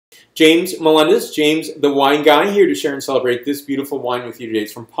James Melendez, James the Wine Guy, here to share and celebrate this beautiful wine with you today.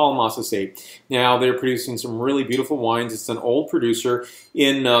 It's from Palmas Estate. Now, they're producing some really beautiful wines. It's an old producer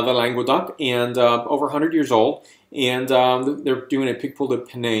in the Languedoc and over 100 years old. And they're doing a Picpoul de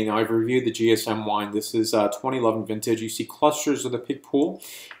Pinet. Now, I've reviewed the GSM wine. This is 2011 vintage. You see clusters of the Picpoul.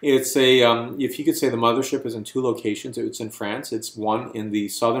 It's a, if you could say the mothership is in two locations. It's in France. It's one in the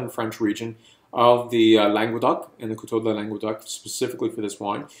southern French region of the Languedoc, and the Coteaux de Languedoc, specifically for this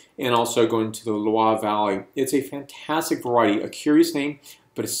wine, and also going to the Loire Valley. It's a fantastic variety, a curious name,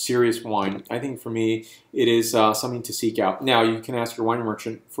 but a serious wine. I think for me, it is something to seek out. Now, you can ask your wine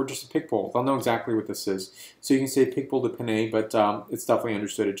merchant for just a Picpoul. They'll know exactly what this is. So you can say Picpoul de Pinet, but it's definitely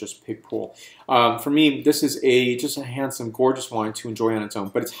understood as just Picpoul. For me, this is just a handsome, gorgeous wine to enjoy on its own,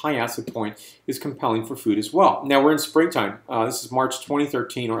 but its high acid point is compelling for food as well. Now, we're in springtime. This is March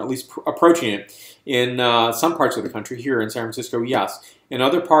 2013, or at least approaching it in some parts of the country. Here in San Francisco, yes. In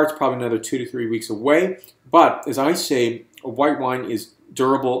other parts, probably another 2 to 3 weeks away. But as I say, a white wine is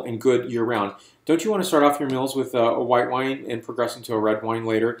durable and good year-round. Don't you want to start off your meals with a white wine and progress into a red wine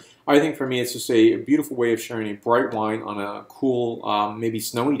later? I think for me it's just a beautiful way of sharing a bright wine on a cool, maybe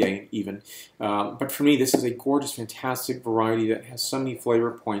snowy day even. But for me, this is a gorgeous, fantastic variety that has so many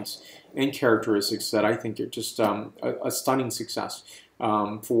flavor points and characteristics that I think are just a stunning success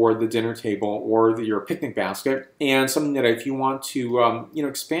for the dinner table or your picnic basket, and something that if you want to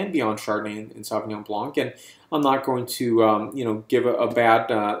expand beyond Chardonnay and Sauvignon Blanc. And I'm not going to give a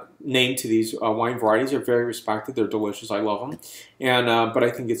bad name to these wine varieties. They're very respected. They're delicious. I love them. And but I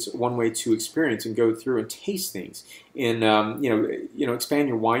think it's one way to experience and go through and taste things, and expand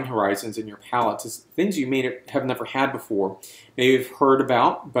your wine horizons and your palate to things you may have never had before, maybe have heard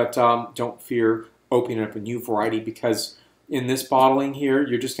about, but don't fear opening up a new variety, because in this bottling here,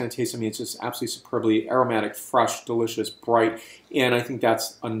 you're just going to taste something that's just absolutely superbly aromatic, fresh, delicious, bright, and I think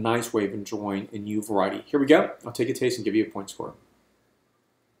that's a nice way of enjoying a new variety. Here we go. I'll take a taste and give you a point score.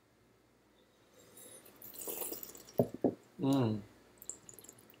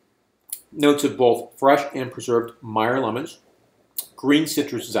 Notes of both fresh and preserved Meyer lemons, green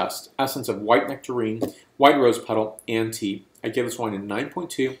citrus zest, essence of white nectarine, white rose petal, and tea. I give this wine a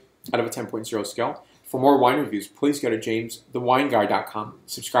 9.2 out of a 10.0 scale. For more wine reviews, please go to jamesthewineguy.com.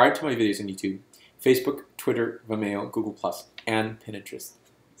 Subscribe to my videos on YouTube, Facebook, Twitter, Vimeo, Google+, and Pinterest.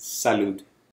 Salud.